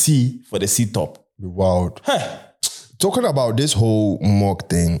them they see for the sea top. Wild. Talking about this whole mock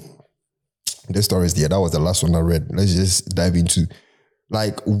thing, this story is there. That was the last one I read. Let's just dive into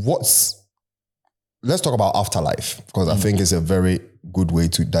like let's talk about afterlife because I think it's a very good way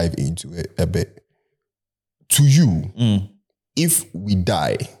to dive into it a bit. To you, if we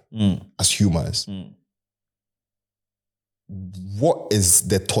die as humans, what is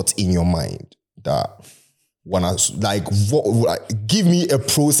the thought in your mind that give me a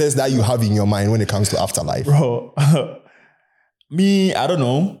process that you have in your mind when it comes to afterlife? Bro, me, I don't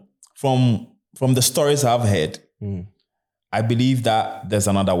know. From the stories I've heard, I believe that there's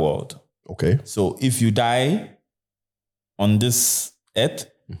another world. Okay. So if you die on this earth,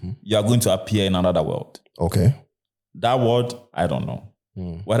 you are going to appear in another world. Okay. That world, I don't know.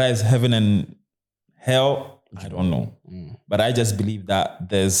 Whether it's heaven and hell, I don't know. But I just believe that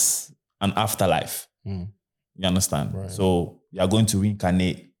there's an afterlife. You understand? Right. So you are going to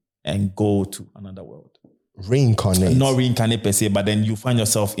reincarnate and go to another world. Reincarnate? Not reincarnate per se, but then you find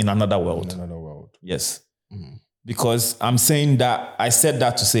yourself in another world. In another world. Yes. Because I'm saying that, I said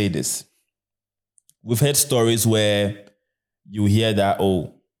that to say this. We've heard stories where you hear that,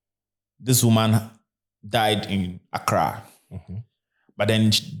 oh, this woman died in Accra. But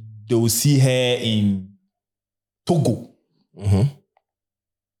then they will see her in Togo.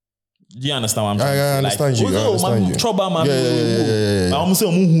 Do you understand what I'm saying? I understand you. I understand you. Trouble, man. I'm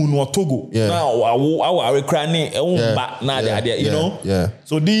saying, Togo. Now, you know? Yeah.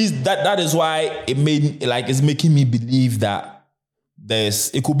 So that is why it's making me believe that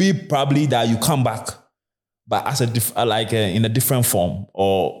it could be probably that you come back, but as in a different form,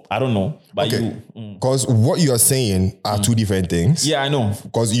 or I don't know. But because what you are saying are two different things. Yeah, I know.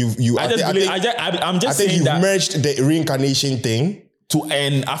 Because I'm just saying that you've merged the reincarnation thing to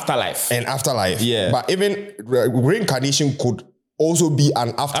an afterlife. Yeah. But even reincarnation could also be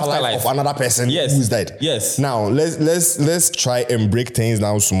an afterlife of another person who's dead. Yes. Now let's try and break things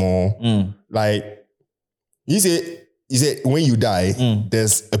down small. Like you say when you die,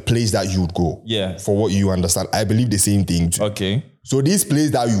 there's a place that you would go. Yeah. For what you understand. I believe the same thing too. Okay. So this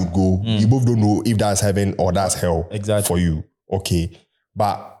place that you would go, you both don't know if that's heaven or that's hell. Exactly. For you. Okay.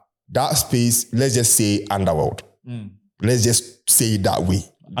 But that space, let's just say underworld. Let's just say it that way.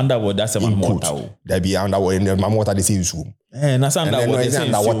 Underworld, that's a mamota. There be underworld in the mamota they say is room. That's underworld. And then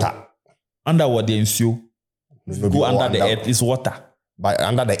underwater. Underworld they ensue. Go under the earth is water. But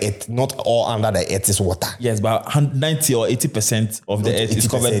under the earth, not all under the earth is water. Yes, but 90 or 80% of the earth is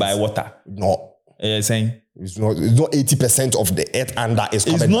covered by water. No. saying it's not 80% of the earth under is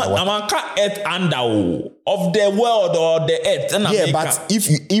covered. It's not Amaka earth under of the world or the earth. Yeah, but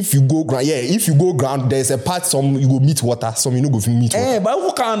if you go ground, there's a part some you go meet water, some you no go meet water. But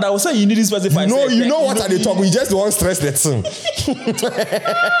who can under? So you need to specify. No, you know what are they talking? We just don't stress that thing.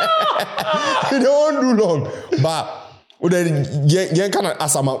 You don't do long, but then you kind of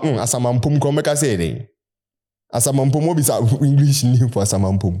asamampum come make us say it. Asamampum is English name for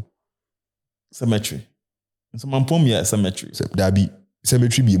asamampum. Cemetery. Asamampum, yeah, cemetery. That be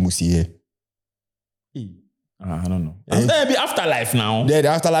cemetery be musie. I don't know. There be afterlife now. Yeah, the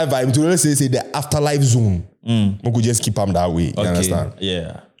afterlife vibe. To let's say the afterlife zone. We could just keep them that way. You understand?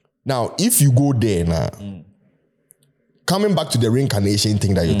 Yeah. Now, if you go there now, coming back to the reincarnation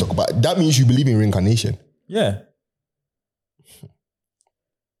thing that you talk about, that means you believe in reincarnation. Yeah.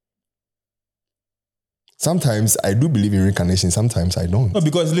 Sometimes I do believe in reincarnation. Sometimes I don't. No,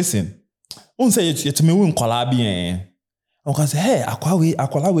 because listen. Won't say you to me win collab. I can say, hey,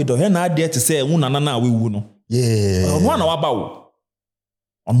 akwawe do. Here na there to say we no. Yeah.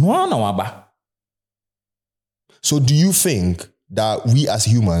 So do you think that we as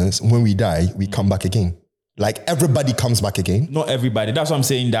humans, when we die, we come back again? Like everybody comes back again? Not everybody. That's what I'm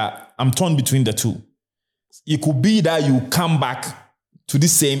saying, that I'm torn between the two. It could be that you come back to the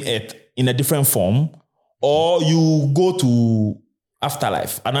same earth in a different form, or you go to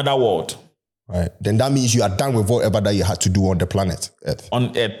afterlife, another world. Right. Then that means you are done with whatever that you had to do on the planet Earth.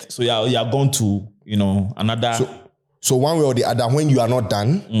 On Earth. So you are going to, another. So one way or the other, when you are not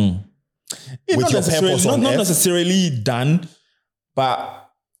done with your purpose on Earth. Not necessarily done, but,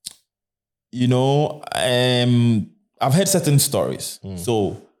 I've heard certain stories.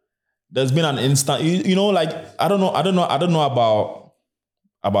 So there's been an instant, like, I don't know about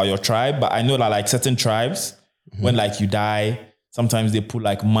your tribe, but I know that like certain tribes, when like you die, sometimes they put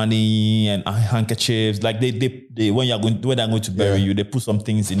like money and handkerchiefs. Like they when they're going to bury you, they put some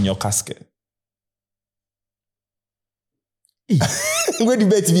things in your casket. Where the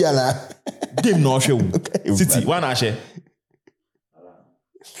bet be ala? Game no show. City one ashe.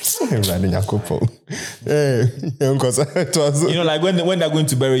 Like when they're going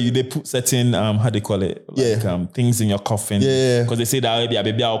to bury you, they put certain how they call it, like, things in your coffin. Because they say that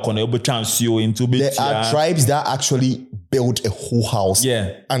baby into. There are tribes that actually build a whole house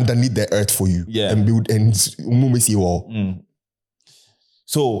underneath the earth for you. And build and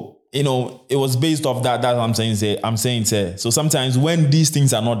So it was based off that. That's what I'm saying. So sometimes when these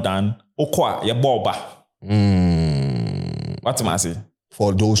things are not done, okwa ya boba. What am I saying?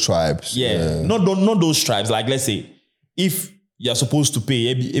 For those tribes. Not those tribes. Like, let's say, if you're supposed to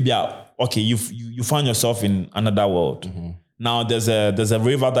pay, okay, you find yourself in another world. Now there's a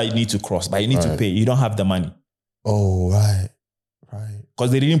river that you need to cross, but you need to pay. You don't have the money. Oh, right.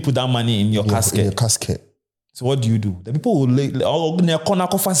 Because they didn't put that money in your casket. In your casket. So what do? The people will then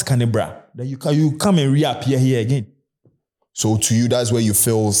you come and reappear here again. So to you, that's where you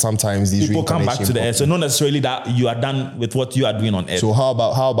feel sometimes these people come back to the earth. So not necessarily that you are done with what you are doing on earth. So how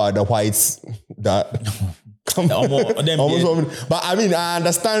about the whites that come? But I mean, I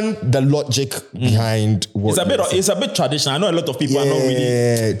understand the logic behind what it's a bit traditional. I know a lot of people are not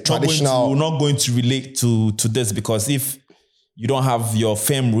really traditional. Not going to relate to this, because if you don't have your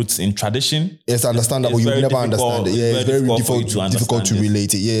firm roots in tradition, it's understandable. You never understand it. Yeah, it's very difficult to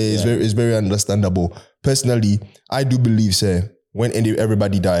relate it. Yeah, it's very understandable. Personally, I do believe, when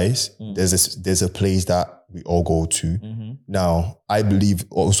everybody dies, there's a place that we all go to. Now, I believe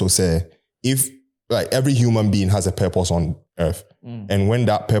also, if like every human being has a purpose on earth, and when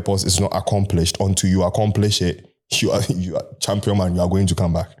that purpose is not accomplished, until you accomplish it, you are champion man. You are going to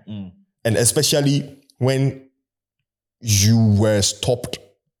come back, and especially when you were stopped,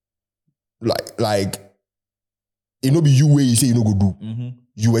 like it no be you where you say you no go do.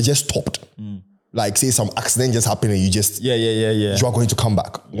 You were just stopped. Like say some accident just happened and you just you are going to come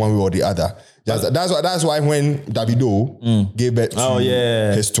back one way or the other. That's why when Davido gave birth to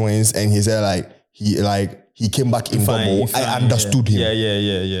his twins, and he said he came back in double. I understood him.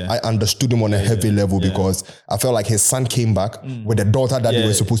 I understood him on a heavy level, because I felt like his son came back with the daughter that they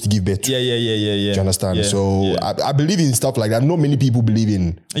were supposed to give birth to. Do you understand? So I believe in stuff like that. Not many people believe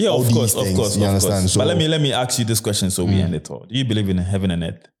in all these things. Of course. You understand? So, but let me ask you this question so we end it all. Do you believe in heaven and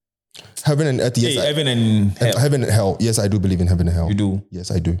earth? Heaven and earth, yes. Heaven and hell. Heaven and hell. Yes, I do believe in heaven and hell. You do?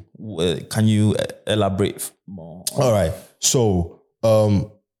 Yes, I do. Can you elaborate more? All right. So,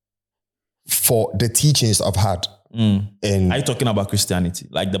 for the teachings I've had, and are you talking about Christianity,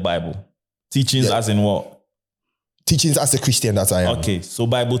 like the Bible? Teachings as in what? Teachings as a Christian that I am. Okay, so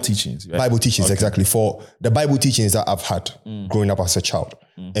Bible teachings. Right? Bible teachings, exactly. For the Bible teachings that I've had growing up as a child,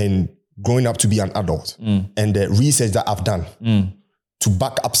 and growing up to be an adult and the research that I've done to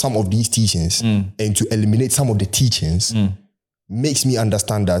back up some of these teachings and to eliminate some of the teachings makes me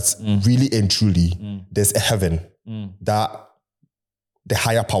understand that really and truly there's a heaven that the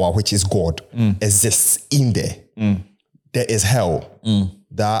higher power, which is God, exists in there. There is hell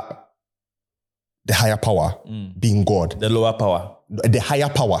that the higher power being God. The lower power. The higher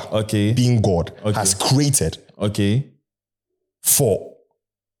power being God has created for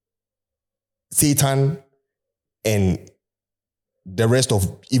Satan and the rest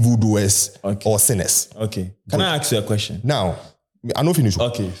of evildoers or sinners. Okay. Can I ask you a question? Now, I know finish.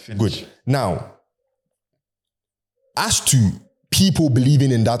 Okay, finish. Good. Now, as to people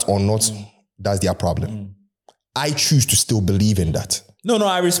believing in that or not, that's their problem. I choose to still believe in that. No,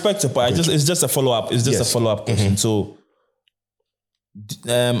 I respect it, but it's just a follow-up. It's just a follow-up question. So,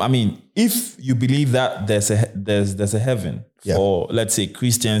 I mean, if you believe that there's a heaven for, let's say,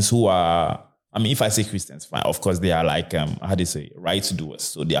 Christians who are, I mean, if I say Christians, fine, of course they are like, how do you say, right doers.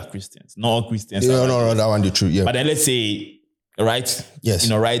 So they are Christians. Not all Christians. No, that one the truth. Yeah. But then let's say, right? Yes.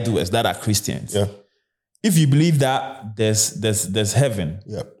 Right doers that are Christians. Yeah. If you believe that there's heaven,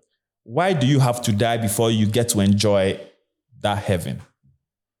 why do you have to die before you get to enjoy that heaven?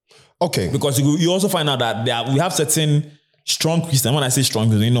 Okay. Because you also find out that we have certain strong Christians. When I say strong,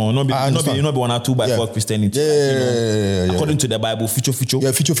 not be 1 or 2 by 4 Christianity. Yeah. According to the Bible, future.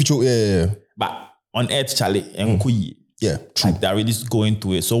 Yeah, future. Yeah. But on earth, Charlie, yeah, true. Like they're really going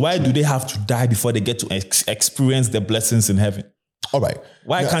to it. So why do they have to die before they get to experience the blessings in heaven? All right.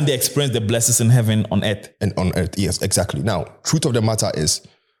 Why can't they experience the blessings in heaven on earth? And on earth, yes, exactly. Now, truth of the matter is,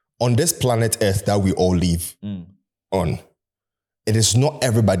 on this planet Earth that we all live on, it is not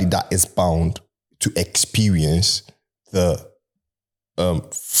everybody that is bound to experience the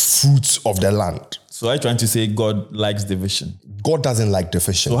fruits of the land. So are you trying to say God likes division? God doesn't like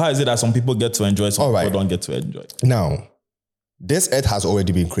division. So how is it that some people get to enjoy, some people don't get to enjoy? Now, this earth has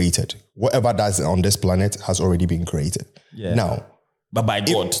already been created. Whatever that's on this planet has already been created. Yeah. Now, but by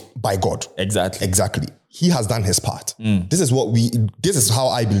God. By God. Exactly. He has done his part. This is how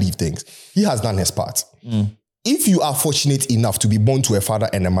I believe things. He has done his part. If you are fortunate enough to be born to a father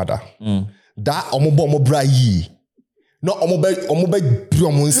and a mother, that so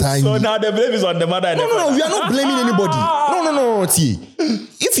now the blame is on the mother and the father. No, we are not blaming anybody. No.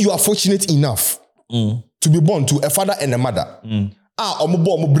 If you are fortunate enough to be born to a father and a mother,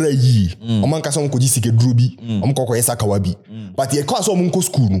 but ye cause omunko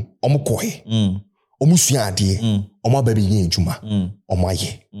school no omukoe omusua ade omabebe yin adwuma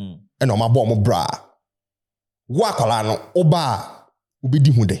omaye e na omabo omobra wo akola no oba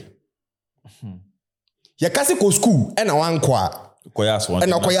obedi hu de ye kase ko school e na wanko a koya aso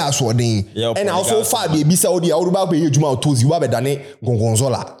den e na also fa be bi sa odi a wo ba be adwuma otozi wo abedane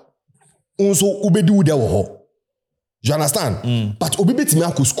gongonzola unso obedi wu de wo ho. You understand? But obi betimi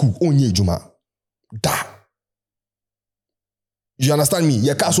akọ school onye adwuma da. You understand me?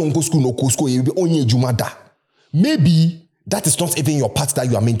 Ye ka so nko school no ko school ye be onye adwuma da. Maybe that is not even your part that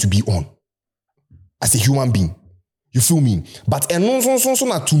you are meant to be on as a human being. You feel me? But and so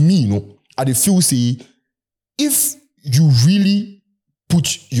na to me, I dey feel say if you really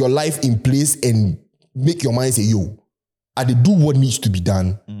put your life in place and make your mind say, yo, I dey do what needs to be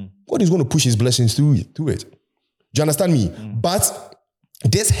done, God is going to push his blessings through it. Do you understand me? But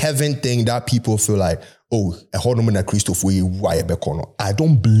this heaven thing that people feel like, oh, I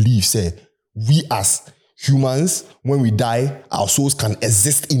don't believe, say, we as humans, when we die, our souls can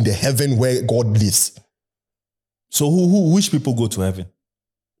exist in the heaven where God lives. So which people go to heaven?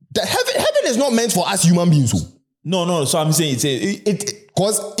 The heaven is not meant for us human beings. No. So I'm saying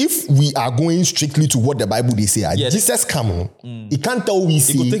because if we are going strictly to what the Bible they say, Jesus come on, he can't tell we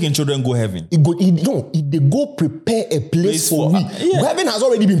see. He go taking children go heaven. They go prepare a place for we. Heaven has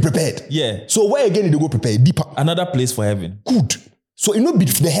already been prepared. Yeah. So where again did they go prepare? Deeper. Another place for heaven. Good. So it not be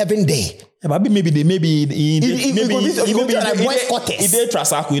the heaven there. Yeah, but maybe they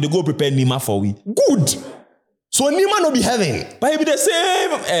go prepare Nima for we. Good. So Nima no be heaven. But it be the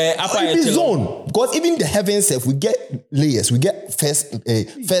same upper zone. Because even the heavens self, we get layers. We get first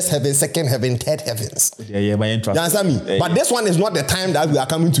heaven, second heaven, third heavens. Yeah, but you understand me? But this one is not the time that we are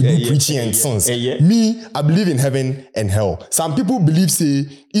coming to do preaching and sons. Me, I believe in heaven and hell. Some people believe, say,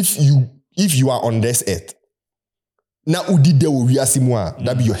 if you are on this earth, now udi de wo wiasimwa,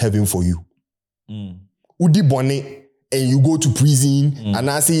 that be your heaven for you. Udi bone. And you go to prison and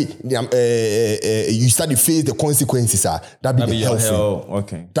I say you start to face the consequences. That be the hell.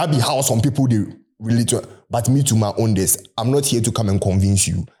 Okay. That be how some people they relate to it. But me to my own this. I'm not here to come and convince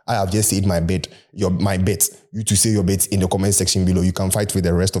you. I have just said my bit. My bit. You to say your bit in the comment section below. You can fight with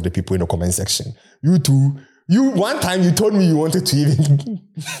the rest of the people in the comment section. You too. You one time you told me you wanted to even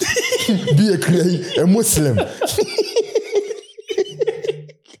be a Muslim.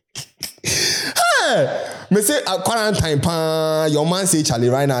 Me say at quarantine, your man say Charlie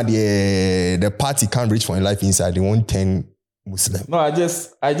right now the party can't reach for your life inside. They want 10 Muslim. No, I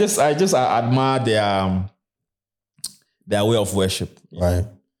just admire their way of worship, right?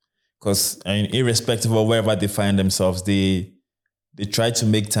 Because irrespective of wherever they find themselves, they try to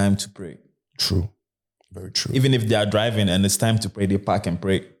make time to pray. True, very true. Even if they are driving and it's time to pray, they park and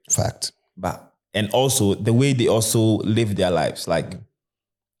pray. Fact. And also the way they also live their lives, like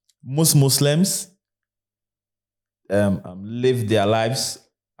most Muslims live their lives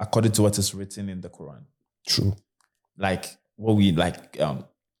according to what is written in the Quran. True. Like what we like,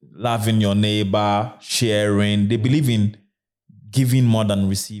 loving your neighbor, sharing. They believe in giving more than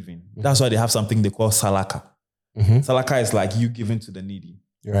receiving. Mm-hmm. That's why they have something they call salaka. Mm-hmm. Salaka is like you giving to the needy.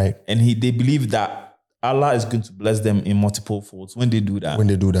 Right. And they believe that Allah is going to bless them in multiple folds when they do that. When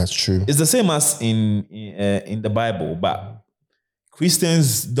they do that, true. It's the same as in the Bible, but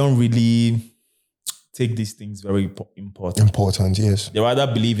Christians don't really take these things very important. Important, yes. They rather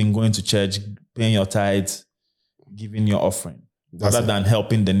believe in going to church, paying your tithes, giving your offering, rather than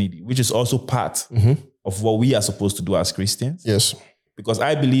helping the needy, which is also part of what we are supposed to do as Christians. Yes. Because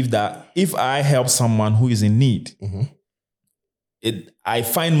I believe that if I help someone who is in need, I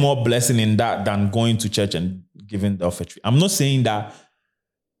find more blessing in that than going to church and giving the offering. I'm not saying that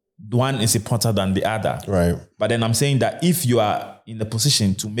one is important than the other. Right. But then I'm saying that if you are in a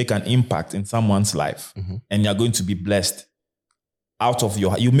position to make an impact in someone's life and you're going to be blessed out of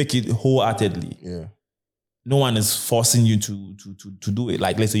you make it wholeheartedly. Yeah. No one is forcing you to do it.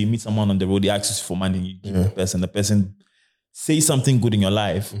 Like, let's say you meet someone on the road, they ask you for money, you give the person says something good in your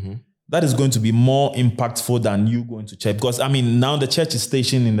life. That is going to be more impactful than you going to church. Because, I mean, now the church is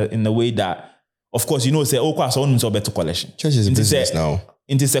stationed in the way that, of course, you know, say, oh, so on better collection. Church is a business now.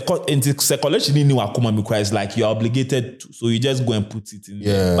 Into collection in is like you're obligated to, so you just go and put it in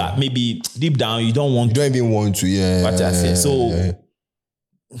there. But maybe deep down, you don't even want to, What I say. So,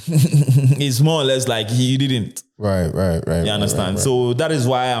 it's more or less like he didn't. Right. You understand? Right. So that is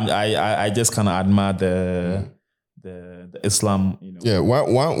why I just kind of admire the Islam, you know. Yeah,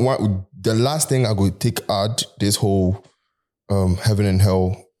 one the last thing I could take out this whole heaven and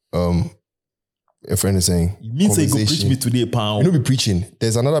hell a friend is saying. You mean say you go preach me today, pound? You know, be preaching.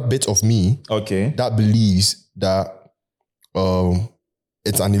 There's another bit of me that believes that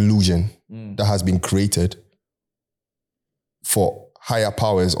it's an illusion that has been created for higher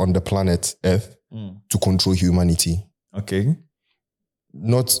powers on the planet Earth to control humanity. Okay.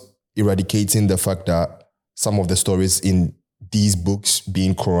 Not eradicating the fact that some of the stories in these books,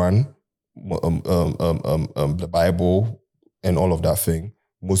 being Quran, the Bible, and all of that thing,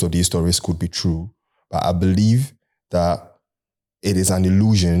 most of these stories could be true. But I believe that it is an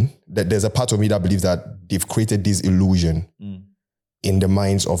illusion, that there's a part of me that believes that they've created this illusion in the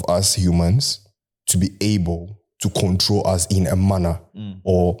minds of us humans to be able to control us in a manner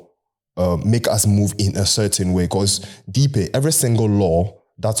or make us move in a certain way. Because deeper, every single law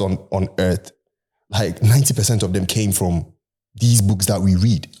that's on earth, like 90% of them came from these books that we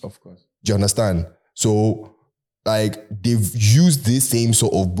read. Of course. Do you understand? So, like, they've used this same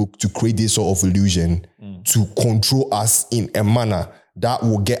sort of book to create this sort of illusion to control us in a manner that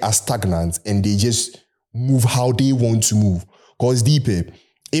will get us stagnant, and they just move how they want to move. Because deeper,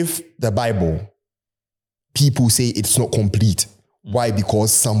 if the Bible, people say it's not complete. Why?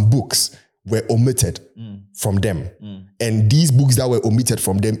 Because some books were omitted from them. And these books that were omitted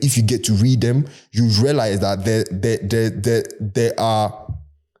from them, if you get to read them, you realize that there are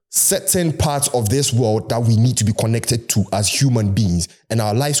certain parts of this world that we need to be connected to as human beings, and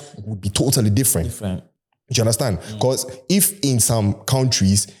our lives would be totally different. Do you understand? Because if in some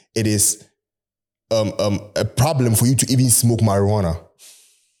countries it is a problem for you to even smoke marijuana,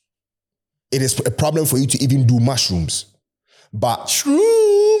 it is a problem for you to even do mushrooms. But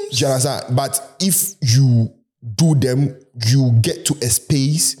shrooms, you understand? But if you do them, you get to a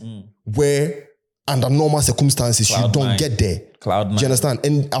space where under normal circumstances you don't get there. Cloud nine. Do you understand?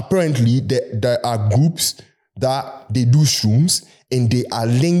 And apparently there are groups that they do shrooms and they are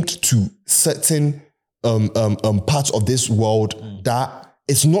linked to certain parts of this world that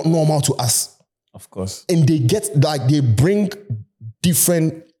it's not normal to us. Of course. And they get, like, they bring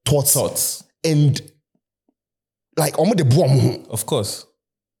different thoughts. And like, of course.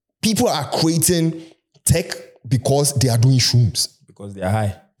 People are creating tech because they are doing shrooms. Because they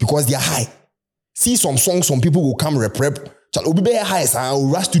are high. see some songs, some people will come rep. Obi be high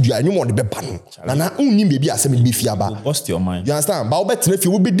and rush studio and you want the ban. Na unni maybe asem be fiaba. Bust your mind. You understand? But obet if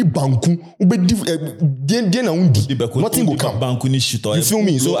you will be di banku, will be di na undi. Nothing will come. Banku ni shit. You feel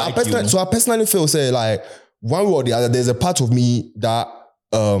me? So I personally feel say like one way or the other, there's a part of me that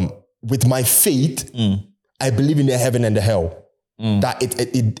with my faith, I believe in the heaven and the hell. That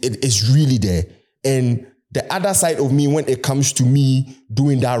it is really there. And the other side of me, when it comes to me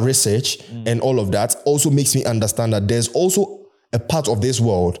doing that research and all of that, also makes me understand that there's also a part of this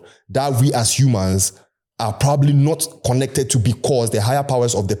world that we as humans are probably not connected to because the higher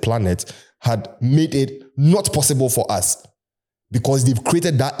powers of the planet had made it not possible for us. Because they've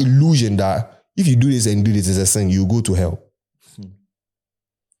created that illusion that if you do this and do this as a sin, you go to hell.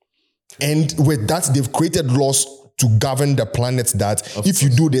 And with that, they've created laws to govern the planet that if you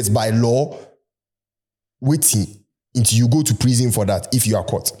do this by law, waiting until you go to prison for that if you are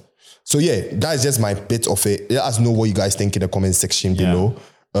caught. So yeah, that's just my bit of it. Let us know what you guys think in the comment section below.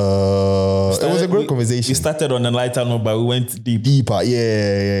 It was a great conversation. We started on a lighter note, but we went deeper.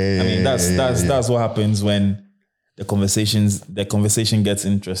 Yeah. I mean, that's what happens when the conversation gets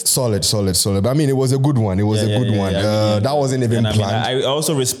interesting. Solid. But I mean, it was a good one. It was a good one. That wasn't even planned. I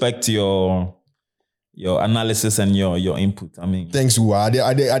also respect your analysis and your input. I mean, thanks,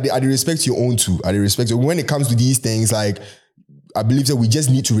 Uwa. I respect your own too. I respect you. When it comes to these things, like I believe that we just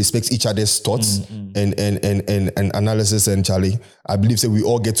need to respect each other's thoughts and analysis. And Charlie, I believe that we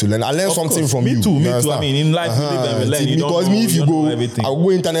all get to learn. I learned something from you. Me too. I mean, in life, we live and we learn. Because me, if you go, I'll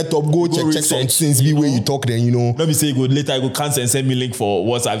go internet up, go check some things, be where you talk. Then you know. Let me say, later I go cancel and send me link for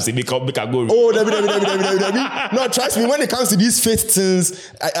WhatsApp. Say, make I go. Oh, Debbie. No, trust me. When it comes to these faith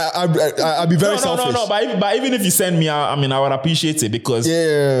things, I'll be very selfish. No. But even if you send me, I would appreciate it because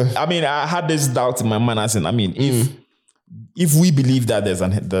I mean, I had this doubt in my mind. I said, I mean, if we believe that there's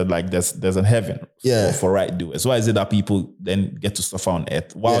a heaven for right doers, why is it that people then get to suffer on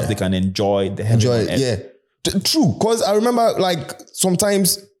earth whilst they can enjoy the heaven on earth? Yeah, true. Because I remember like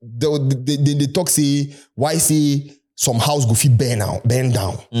sometimes they talk say why say some house go fit burn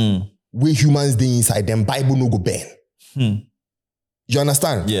down. Where humans they inside them Bible no go burn. You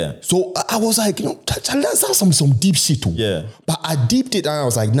understand? Yeah. So I was like, that's some deep shit too. Yeah. But I deeped it and I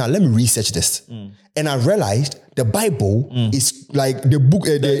was like, nah, let me research this. And I realized the Bible is like the book,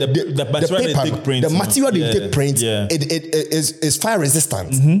 the paper, the material they take print, it is fire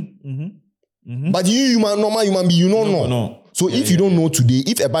resistant. But you normal human being, you don't know. No. So if you don't know today,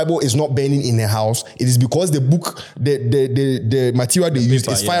 if a Bible is not burning in a house, it is because the book, the material they use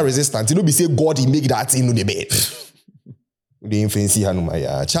is fire resistant. You know, be say God he make that in the bed. The infancy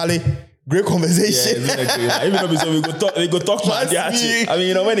Hanumaya. Charlie, great conversation. Yeah, even though we go talk about that. I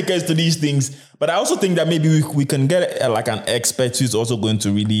mean, when it comes to these things, but I also think that maybe we can get like an expert who's also going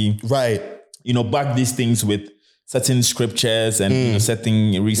to really back these things with certain scriptures and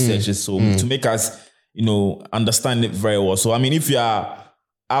certain researches. So to make us, understand it very well. So I mean, if you are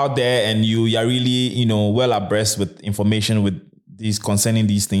out there and you are really, well abreast with information with these concerning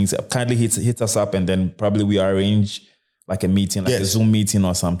these things, kindly hit us up and then probably we arrange like a meeting, like a Zoom meeting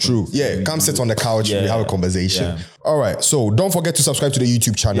or something. True. Yeah. Come sit on the couch. We have a conversation. Yeah. All right. So don't forget to subscribe to the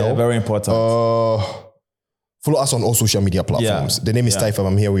YouTube channel. Yeah, very important. Follow us on all social media platforms. The name is Taifam.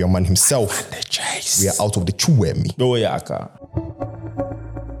 I'm here with your man himself. We are out of the Chuemi. No way, Aka.